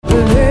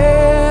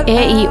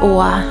i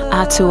oa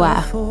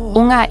atua,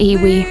 unga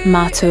iwi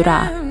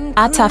matura.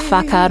 Ata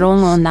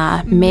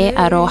whakarongona me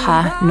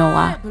aroha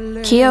noa.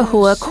 Kia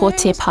hua ko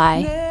te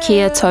pai,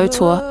 kia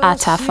tautor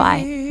ata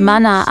whai.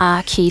 Mana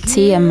a ki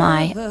tia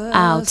mai,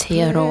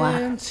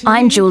 Aotearoa.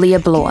 I'm Julia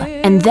Bloore,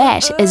 and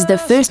that is the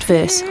first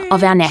verse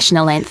of our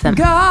national anthem.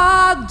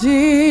 God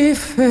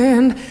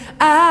defend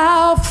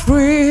our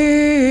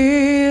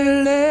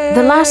freedom.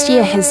 The last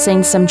year has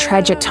seen some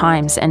tragic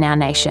times in our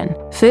nation.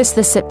 First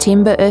the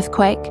September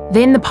earthquake,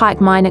 then the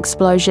Pike mine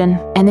explosion,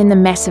 and then the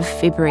massive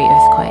February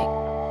earthquake.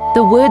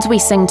 The words we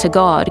sing to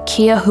God,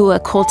 kia hua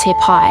ko te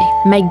pai,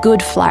 may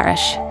good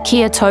flourish,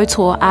 kia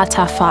tautor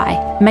ata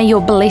whai, may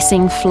your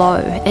blessing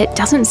flow. It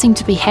doesn't seem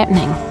to be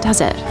happening,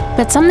 does it?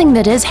 But something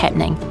that is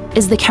happening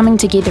is the coming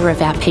together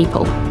of our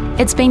people.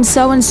 It's been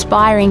so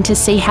inspiring to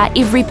see how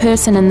every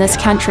person in this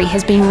country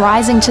has been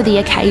rising to the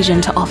occasion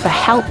to offer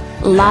help,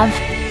 love,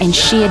 and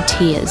shared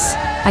tears.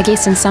 I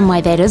guess in some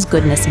way that is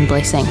goodness and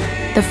blessing.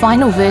 The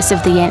final verse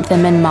of the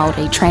anthem in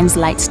Māori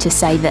translates to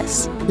say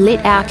this: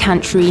 let our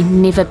country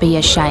never be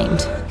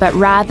ashamed, but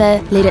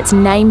rather let its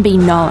name be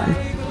known,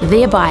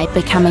 thereby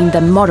becoming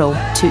the model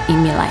to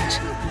emulate.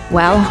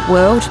 Well,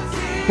 world,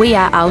 we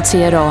are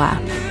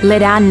Aotearoa.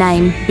 Let our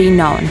name be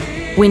known.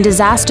 When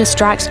disaster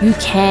strikes, you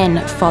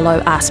can follow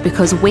us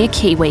because we're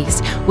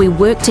Kiwis. We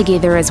work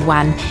together as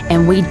one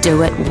and we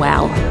do it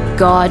well.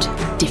 God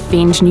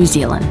defend New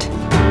Zealand.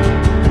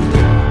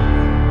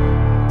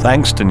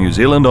 Thanks to New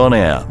Zealand On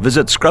Air.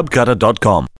 Visit scrubcutter.com.